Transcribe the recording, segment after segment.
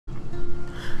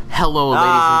Hello, ladies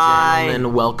and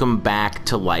gentlemen. Welcome back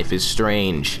to Life is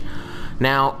Strange.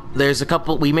 Now,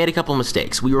 we made a couple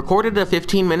mistakes. We recorded a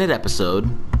 15-minute episode,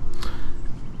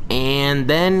 and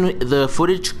then the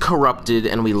footage corrupted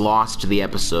and we lost the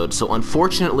episode. So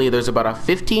unfortunately, there's about a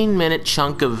 15-minute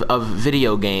chunk of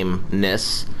video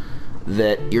game-ness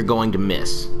that you're going to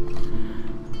miss.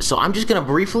 So I'm just going to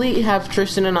briefly have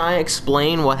Tristan and I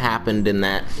explain what happened in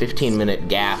that 15-minute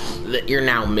gap that you're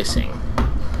now missing.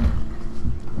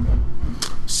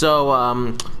 So,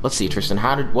 let's see, Tristan,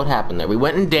 what happened there? We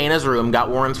went in Dana's room, got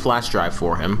Warren's flash drive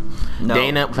for him. No.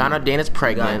 Found out Dana's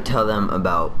pregnant. You gotta tell them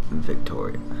about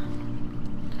Victoria.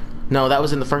 No, that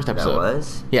was in the first episode. That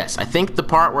was? Yes, I think the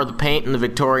part where the paint and the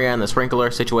Victoria and the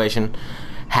sprinkler situation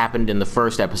happened in the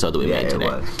first episode that we made today.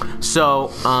 It was.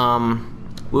 So,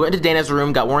 we went to Dana's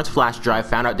room, got Warren's flash drive,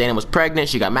 found out Dana was pregnant.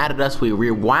 She got mad at us. We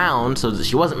rewound so that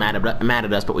she wasn't mad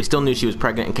at us, but we still knew she was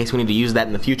pregnant in case we need to use that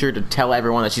in the future to tell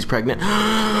everyone that she's pregnant.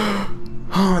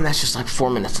 Oh, and that's just like 4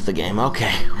 minutes of the game.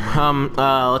 Okay.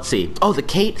 Let's see. Oh, the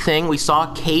Kate thing. We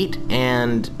saw Kate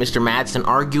and Mr. Madsen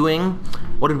arguing.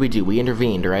 What did we do? We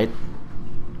intervened, right?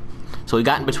 So we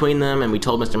got in between them and we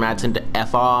told Mr. Madsen to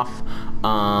F off.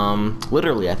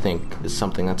 Literally, I think, is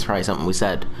something. That's probably something we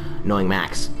said, knowing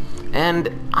Max.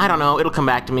 And I don't know, it'll come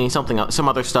back to me. Some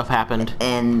other stuff happened.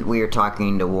 And we were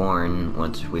talking to Warren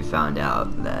once we found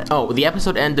out that... Oh, the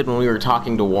episode ended when we were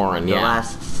talking to Warren, The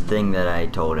last thing that I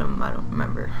told him, I don't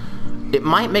remember. It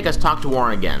might make us talk to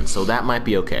Warren again, so that might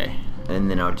be okay. And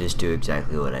then I'll just do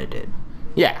exactly what I did.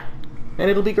 Yeah,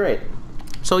 and it'll be great.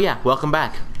 So yeah, welcome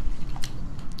back.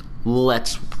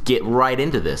 Let's get right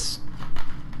into this.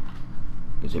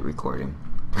 Is it recording?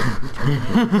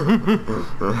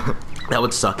 That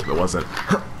would suck if it wasn't.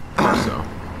 So,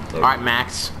 all right,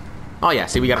 Max. Oh yeah,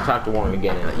 see, we gotta talk to Warren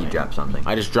again. You dropped something.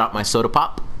 I just dropped my soda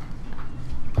pop.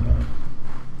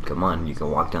 Come on, you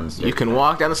can walk down the stairs. You can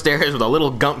walk down the stairs with a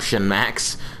little gumption,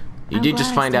 Max. You did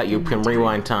just find out you can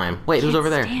rewind time. Wait, who's over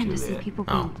there?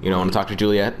 Oh, you don't want to talk to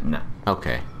Juliet? No.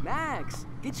 Okay. Max,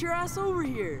 get your ass over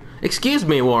here. Excuse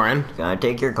me, Warren. Can I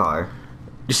take your car?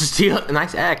 Just steal a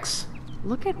nice X.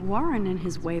 Look at Warren and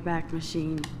his Wayback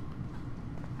Machine.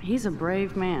 He's a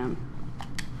brave man.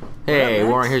 Hey,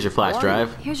 Warren, here's your flash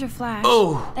drive. Here's your flash.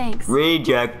 Oh! Thanks.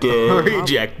 Rejected.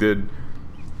 Rejected.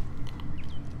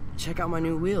 Check out my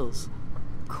new wheels.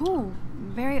 Cool.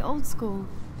 Very old school.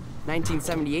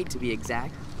 1978 to be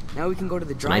exact. Now we can go to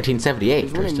the drive. 1978,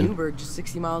 There's one in Tristan. Newburgh, just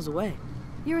 60 miles away.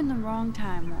 You're in the wrong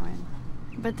time, Warren.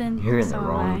 But then You're in so the am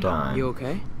wrong I. time. You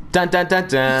okay? Dun dun dun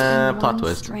It's been dun. Plot one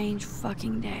twist. strange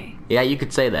fucking day. Yeah, you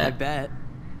could say I that. bet.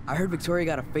 I heard Victoria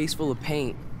got a face full of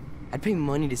paint. I'd pay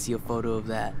money to see a photo of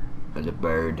that. There's a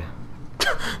bird.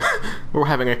 We're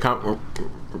having a You don't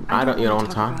want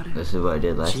to talk? about it. This is what I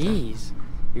did last time. Jeez,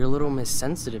 you're a little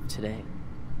missensitive today.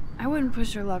 I wouldn't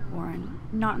push your luck, Warren.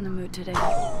 Not in the mood today.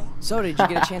 So, did you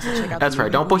get a chance to check out That's the right.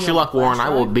 movie Don't push Booty your on luck, the Warren. flash I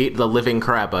will drive? beat the living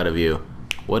crap out of you.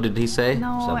 What did he say?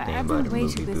 No, Something I've about been a way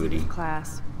movie too busy booty. with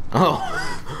class. Oh.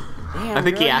 Damn, I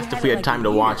think he girl, asked you if we it had like time a to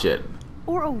year. watch it.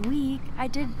 Or a week. I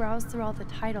did browse through all the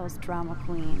titles, Drama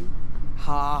Queen.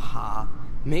 Ha ha.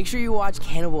 Make sure you watch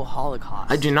Cannibal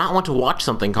Holocaust. I do not want to watch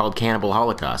something called Cannibal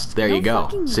Holocaust. There No you go.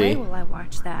 fucking See? way will I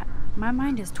watch that. My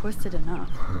mind is twisted enough.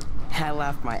 I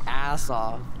laughed my ass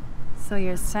off. So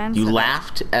you're sensitive. You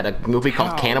laughed at a movie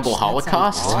called Ouch, Cannibal that sounds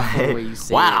Holocaust? awful the way you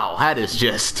say Wow, that is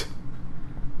just...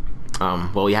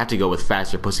 well, you have to go with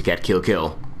Faster Pussycat Kill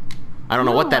Kill. I don't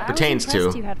know what that pertains I was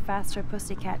impressed to. you had Faster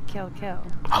Pussycat Kill Kill.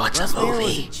 Oh, it's Russ a Meyer was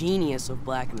movie. a genius of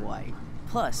black and white.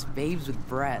 Plus, babes with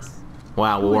breasts.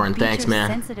 Wow, Who would Warren, beat thanks, your man.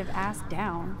 sensitive ass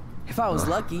down. If I was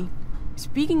lucky.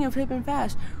 Speaking of hip and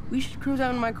fast, we should cruise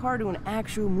out in my car to an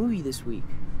actual movie this week.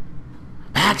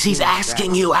 Max, he's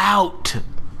asking you out.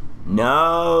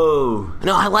 No.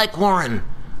 No, I like Warren.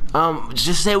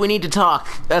 Just say we need to talk.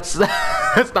 That's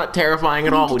that's not terrifying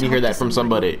at I need all to when you hear talk that to from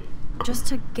somebody. Just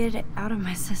to get it out of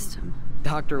my system.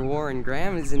 Dr. Warren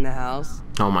Graham is in the house.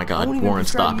 Oh my God, won't even Warren,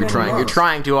 prescribe stop! you You're trying. You're anymore.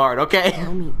 trying too hard. Okay.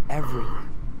 Tell me everything.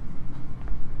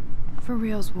 For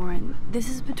reals, Warren, this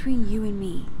is between you and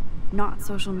me, not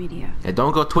social media. Yeah,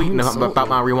 don't go tweeting Insult about me.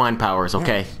 my rewind powers,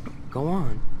 okay? Go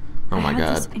on. Oh my I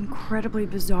had this God. incredibly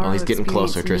bizarre Oh, he's getting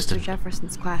experience closer, in Tristan. Mr.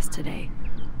 Jefferson's class today.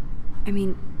 I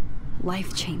mean,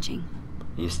 life-changing.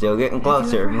 You're still getting you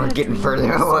closer. ever We're had a getting dream further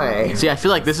where you saw away. See, I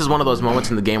feel like this is one of those moments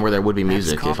in the game where there would be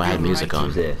music if I had coffee, music right? on.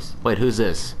 Who's this? Wait, who's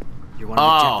this? You're one of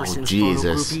Oh, the Jefferson's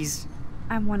Jesus. photo groupies?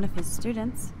 I'm one of his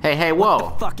students. Hey, hey, What whoa!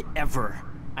 the fuck ever.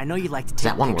 I know you like to take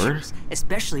that one word? pictures,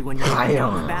 especially when you're I hanging out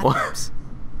in don't the know. bathrooms.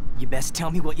 You best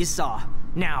tell me what you saw.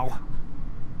 Now.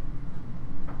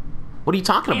 What are you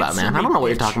talking about, Answer man? I me, don't know what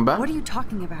you're bitch. talking about. What are you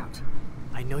talking about?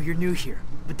 I know you're new here,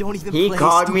 but don't even He play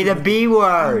called me the stupid. B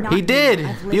word. Not He you. did. I've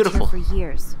lived Beautiful. Here for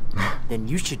years. Then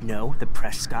you should know the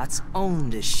Prescotts own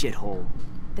this shithole.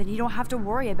 Then you don't have to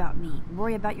worry about me.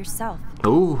 Worry about yourself.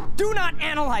 Ooh. Do not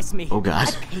analyze me. Oh, God.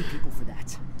 I pay people for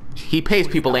that. He pays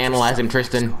people to analyze him,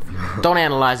 Tristan. Don't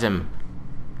analyze him.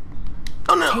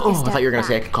 Oh no! Take a Oh, I step thought you were gonna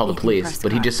say I back, could call the Nathan police,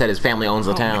 but he Prescott. just said his family owns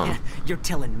the Oh, town. man. You're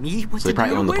telling me what So they to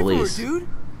probably do? own the Wait for it, police. dude.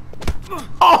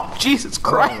 Oh, Jesus Oh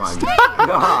Christ! my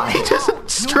god. He just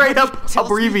straight Nobody up tells me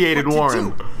abbreviated what to Warren.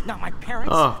 do. Not my parents,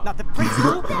 Oh. not the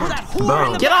principal, or that whore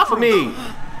in the Get off of bathroom.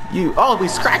 me! You. Oh, we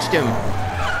scratched him.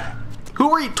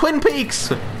 Who are you? Twin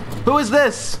Peaks. Who is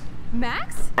this?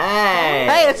 Max? Hey.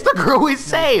 Hey, it's the girl we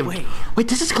saved. Wait. Wait,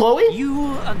 this is Chloe?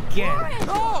 You again.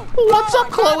 Oh, What's up,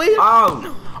 Chloe?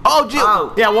 Oh. Oh, Jill.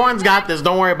 Oh. Yeah, Warren's got this.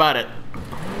 Don't worry about it.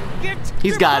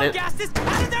 He's got it. Gas is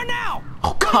out of there now.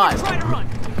 Oh God. Try to run.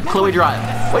 Chloe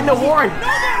drive. Wait, no, Warren.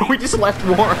 We just left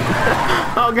Warren.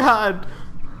 Oh God.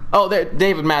 Oh, there.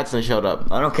 David Madsen showed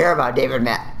up. I don't care about David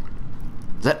Matt.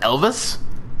 Is that Elvis?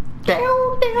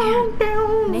 Down, down,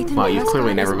 down. Nathan Wow, you've Prescott clearly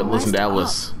is never been listened to messed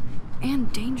Elvis. up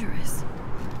and dangerous.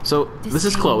 So this is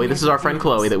This Chloe. ain't This is our friend never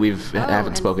Chloe ends. that we've haven't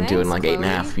and spoken to in thanks, like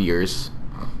 8.5 Chloe. years.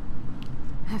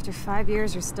 After 5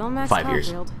 years, you're still Max 5 years.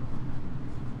 Caulfield.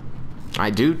 I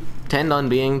do tend on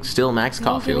being still Max Don't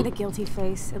give me Caulfield. the guilty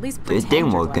face. At least It's pretend you're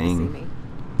demo glad to see king. me.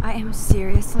 I am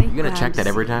seriously. You gonna glad check to that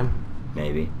every see- time?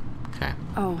 Maybe. Okay.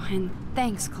 Oh, and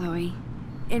thanks, Chloe.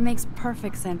 It makes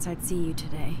perfect sense I'd see you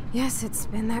today. Yes, it's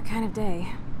been that kind of day.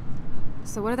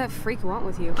 So what did that freak want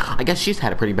with you? I guess she's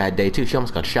had a pretty bad day too. She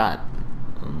almost got shot.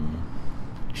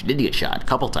 She did get shot a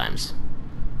couple times.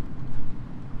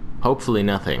 Hopefully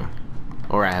nothing.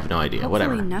 Or I have no idea. Hopefully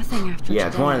Whatever. nothing after Yeah,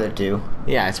 it's today. one of the two.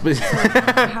 Yeah, it's.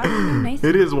 How do you know Nathan?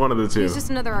 It is one of the two. He's just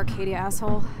another Arcadia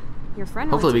asshole. Your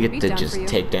friend Hopefully we wanted get to beat down just for you.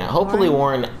 take down. Hopefully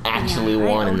Warren actually Yeah, I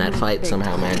won in owe that him fight big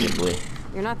somehow time. magically.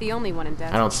 You're not the only one in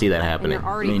debt. I don't see that And happening. you're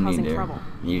already Me causing neither. trouble.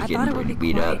 He's I getting thought it would pretty be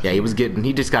beat quiet. up. Yeah, he was getting.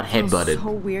 He just got Feels headbutted.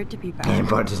 so weird to be back. And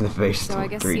punched in the face So I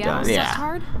guess 3 Seattle times. Yeah. sucked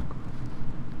hard?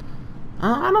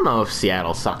 I don't know if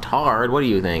Seattle sucked hard. What do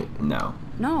you think? No.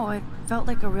 No, it felt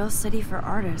like a real city for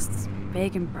artists.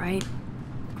 Big and bright.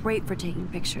 Great for taking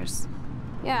pictures.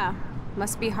 Yeah.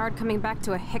 Must be hard coming back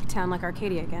to a hick town like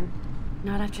Arcadia again.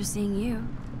 Not after seeing you.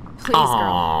 Please,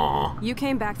 girl. Aww. You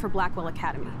came back for Blackwell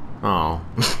Academy. Oh.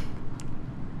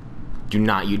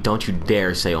 Don't you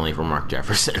dare say only for Mark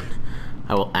Jefferson.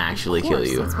 I will actually Of kill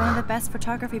course, you. It's one of the best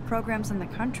photography programs in the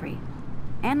country.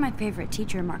 And my favorite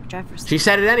teacher, Mark Jefferson. She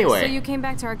said it anyway. So you came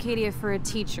back to Arcadia for a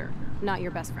teacher, not your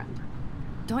best friend.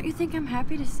 Don't you think I'm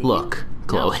happy to see you? Look,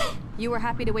 Chloe. No. You were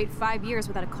happy to wait 5 years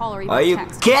without a call or even Are a you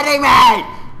text. kidding me?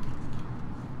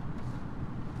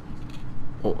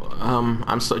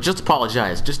 I'm so. Just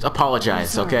apologize. Just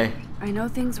apologize, Sorry. okay? I know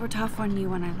things were tough on you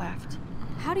when I left.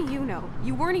 How do you know?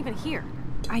 You weren't even here.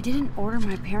 I didn't order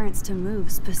my parents to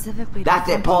move specifically to That's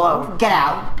it, flip pull you over. Get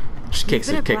out. Just You've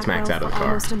been at kicks Max Blackwell out of the for car.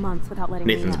 almost a month without letting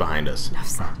me Nathan's know. behind us. Enough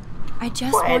said. I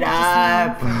just Wait wanted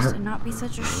up. to see you first and not be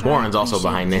such a shy, Warren's also cliche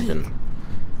behind geek. Nathan.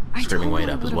 I screaming totally wait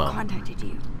up as would've well. contacted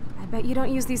you. I bet you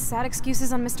don't use these sad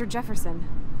excuses on Mr. Jefferson.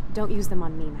 Don't use them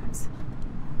on me, Max.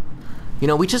 You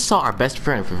know, we just saw our best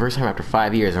friend for the first time after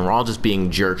 5 years, and we're all just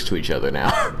being jerks to each other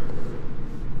now.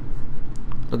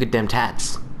 Look at them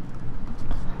tats.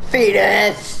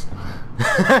 Fetus.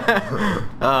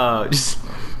 Just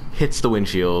hits the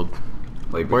windshield.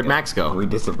 Wait, Where'd Max go? We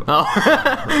disappeared.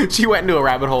 Oh, she went into a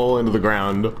rabbit hole into the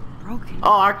ground. Broken.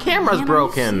 Oh, our camera's Man,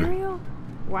 broken. Are you serial?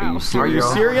 Wow. Are you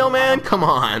serial, man? Come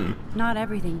on. Not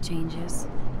everything changes.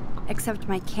 Except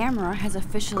my camera has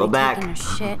officially Go back. taken a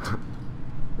shit.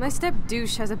 My step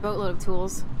douche has a boatload of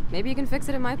tools. Maybe you can fix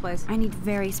it at my place. I need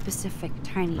very specific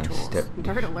tiny My tools. step-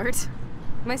 Nerd alert.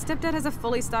 My stepdad has a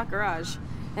fully stocked garage.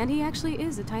 And he actually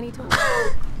is a tiny tool.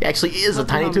 It actually is a Welcome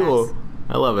tiny home, tool. Max.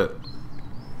 I love it.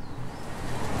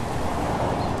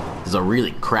 This is a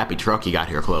really crappy truck you got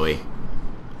here, Chloe.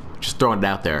 Just throwing it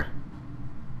out there.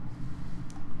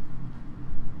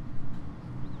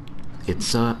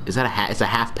 It's is that a it's a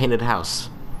half painted house.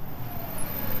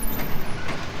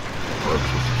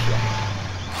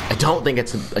 I don't think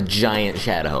it's a giant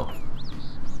shadow.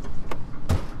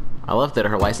 I love that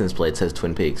her license plate says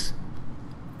Twin Peaks.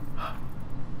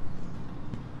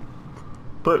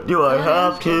 But do I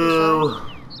have to?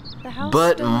 The house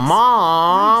But still looks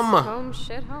Mom, nice. Home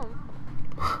shit home.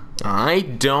 I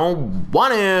don't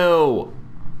want to.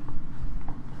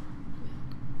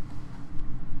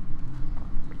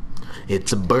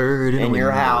 It's a bird in, In a your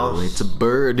window. house. It's a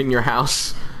bird in your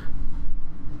house.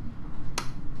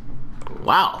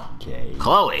 Wow. Okay.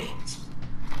 Chloe.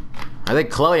 I think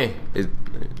Chloe is.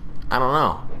 I don't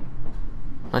know.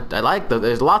 I like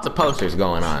there's lots of posters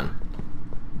going on.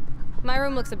 My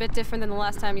room looks a bit different than the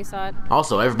last time you saw it.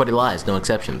 Also, everybody lies, no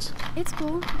exceptions. It's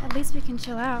cool. At least we can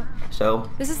chill out. So,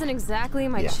 This isn't exactly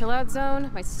my chill out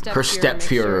zone. My step Her Fuhrer step makes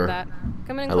sure Fuhrer. of that.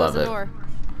 Come in and I close love the it. door.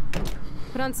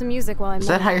 Put on some music while I'm Is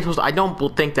that how you're supposed to? I don't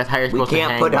think that's how you're we supposed to hang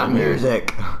can't put on here.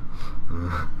 music.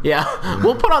 Yeah,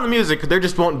 we'll put on the music. There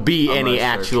just won't be I'm any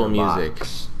gonna search actual her music.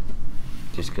 box,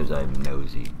 just because I'm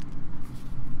nosy.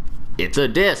 It's a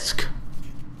disc.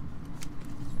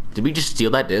 Did we just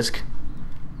steal that disc?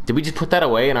 Did we just put that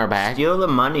away in our bag? Steal the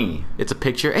money. It's a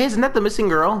picture. Hey, isn't that the missing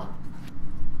girl?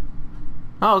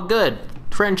 Oh, good.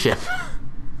 Friendship.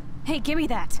 Hey, give me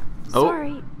that. Oh.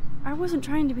 Sorry, I wasn't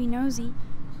trying to be nosy.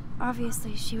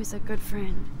 Obviously, she was a good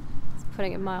friend. It's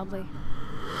putting it mildly.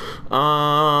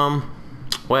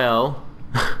 Well,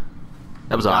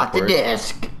 that was Got the awkward.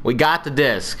 disc. We got the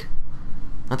disc.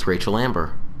 That's Rachel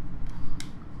Amber.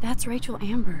 That's Rachel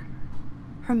Amber.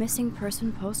 Her missing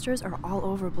person posters are all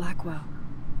over Blackwell.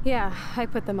 Yeah, I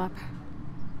put them up.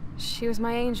 She was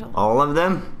my angel. All of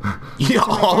them? Yeah,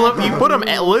 all of you put them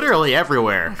literally I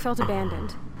everywhere. felt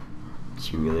abandoned.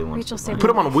 She really wants Rachel to saved Put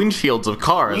my them on life. windshields of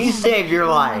cars. You saved your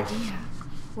life.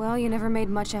 Well, you never made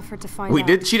much effort to find We out.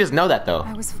 did. She doesn't know that though.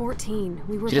 I was 14.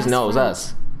 We were She doesn't best know it was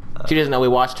friends. us. She doesn't know we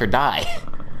watched her die.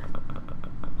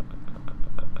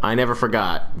 I never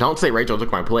forgot. Don't say Rachel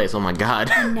took my place. Oh my god.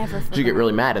 I never She'd get forgot.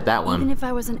 really mad at that Even one. if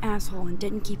I was an asshole and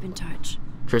didn't keep in touch.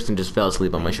 Tristan just fell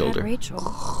asleep on my I had shoulder. Rachel.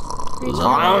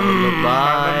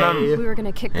 Goodbye. We were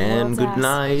gonna kick the And world's good ass.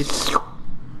 night.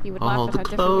 You would All laugh the at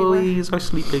how different we were. Chloes are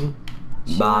sleeping.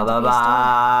 She Ba wanted to ba be a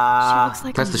star. She ba. looks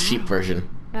like That's a the sheep model. version.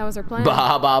 That was her plan. Ba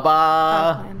ba Our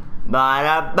ba. plan. Ba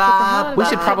da hell ba. out We of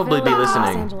should that probably be villa in Los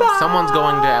listening. Angeles. Someone's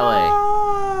going to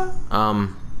LA.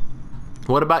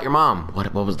 What about your mom?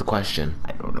 What was the question?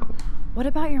 I don't know. What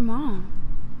about your mom?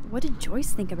 What did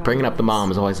Joyce think about Bringing all up the this?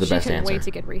 mom is always the She best couldn't answer. wait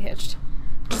to get rehitched.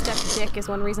 Step dick is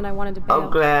one reason I wanted to bail.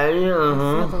 Okay.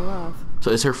 Feel the love. So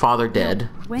is her father dead?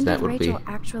 When that did would Rachel be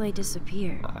actually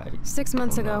disappear? 6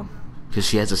 months ago, because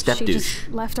she has a step she douche.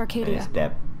 just left Arcadia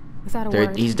Step. without a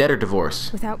word. He's dead or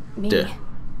divorced? Without me. Duh.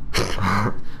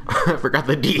 I forgot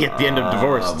the D at the end of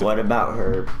divorced. What about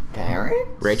her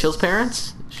parents? Rachel's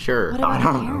parents? Sure. What about I her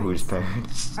don't know parents? whose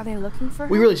parents. Are they looking for her?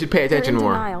 We really should pay They're attention in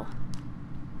more. denial.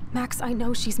 Max, I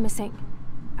know she's missing.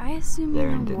 I assume They're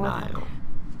you in know more than denial.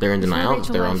 They're in Before denial.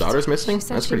 Rachel Their own left, daughter's missing. she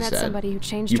said That's she pretty met sad. somebody who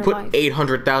changed You her put life.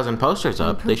 800,000 posters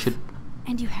up. They proof. should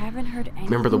And you haven't heard anything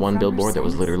remember the one from her billboard that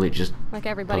was since? literally just. Like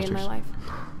everybody in my Posters. life.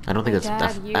 I don't think My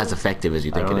that's dad, you, as effective as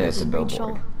you think don't it think is, it's a billboard.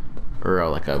 Rachel, or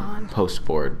like a Gone. post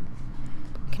board.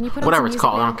 can you put on Whatever some it's music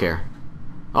called. I now? don't care.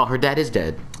 Oh, her dad is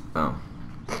dead. Oh.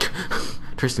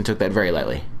 Tristan took that very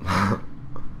lightly.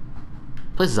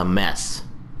 Place is a mess.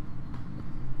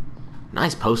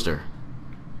 Nice poster.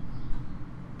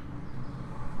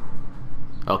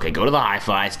 Okay, go to the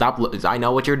hi-fi. Stop. I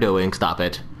know what you're doing. Stop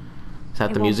it. Is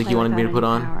that It the won't music play you wanted me to without put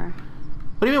any on? power.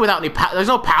 What do you mean without any power? There's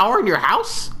no power in your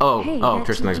house? Oh, Hey, oh, that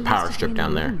Tristan, there's a TV power used to strip be in the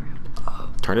down there. living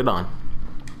room. Turn it on.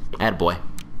 Attaboy.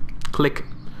 Click.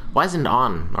 Why isn't it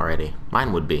on already?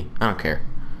 Mine would be. I don't care.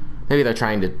 Maybe they're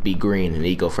trying to be green and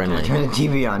eco-friendly. Turn the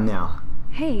TV on now.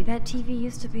 Hey, that TV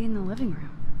used to be in the living room.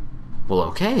 Well,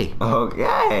 okay.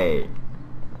 Okay.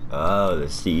 Oh, the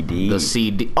CD. The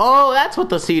CD. Oh, that's what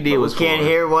the CD But was we can't for.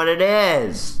 hear what it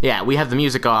is. Yeah, we have the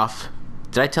music off.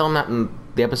 Did I tell him that in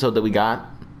the episode that we got?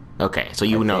 Okay, so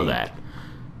you I know think. that.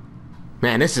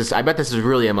 Man, I bet this is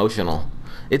really emotional.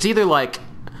 It's either like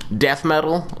death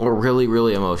metal or really,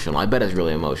 really emotional. I bet it's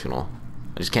really emotional.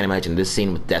 I just can't imagine this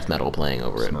scene with death metal playing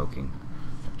over it. Smoking.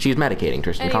 She's medicating,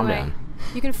 Tristan. Calm Anyway, down.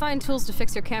 you can find tools to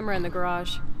fix your camera in the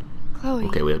garage. Chloe,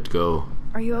 Okay, we have to go.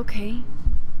 are you okay?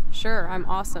 Sure, I'm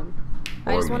awesome.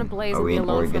 I just want to Oregon. blaze Are and we be in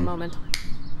alone for a Oregon? moment.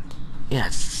 Yeah,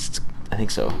 I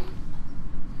think so.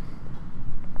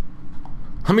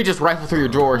 Let me just rifle through your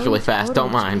drawers really Chloe's fast. photo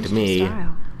Don't mind changed me.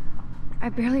 style. I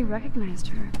barely recognized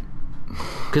her.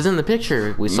 Because in the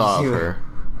picture we saw of too. her,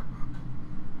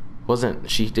 wasn't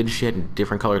she? Did she had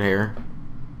different colored hair?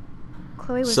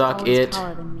 Chloe was Suck always it.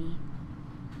 taller than me.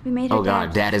 We made her Oh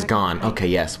God, Dad is check gone. her height. Okay,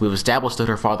 yes, we've established that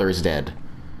her father is dead.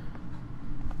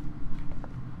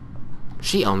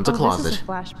 She owns a Oh, closet. This is a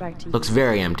flashback to Looks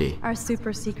very empty. our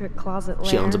super secret closet lair.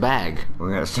 She owns a bag.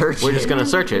 We're gonna search We're it. just gonna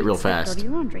search it real Except fast. Dirty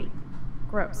laundry.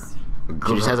 Gross.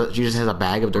 She just has a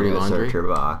bag of dirty We're gonna laundry. Search her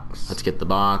box. Let's get the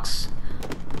box.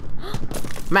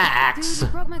 Dude, Max! you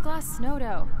broke my glass snow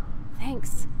dough.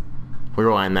 Thanks. We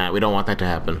rewind that. We don't want that to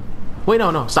happen. Wait,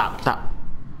 no, stop.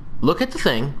 Look at the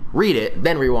thing, read it,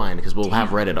 then rewind, because we'll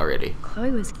have read it already.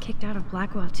 Chloe was kicked out of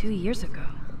Blackwell 2 years ago.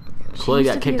 Chloe used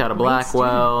got to be kicked a out of great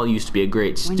Blackwell, used to be a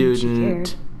great When she student.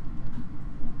 cared.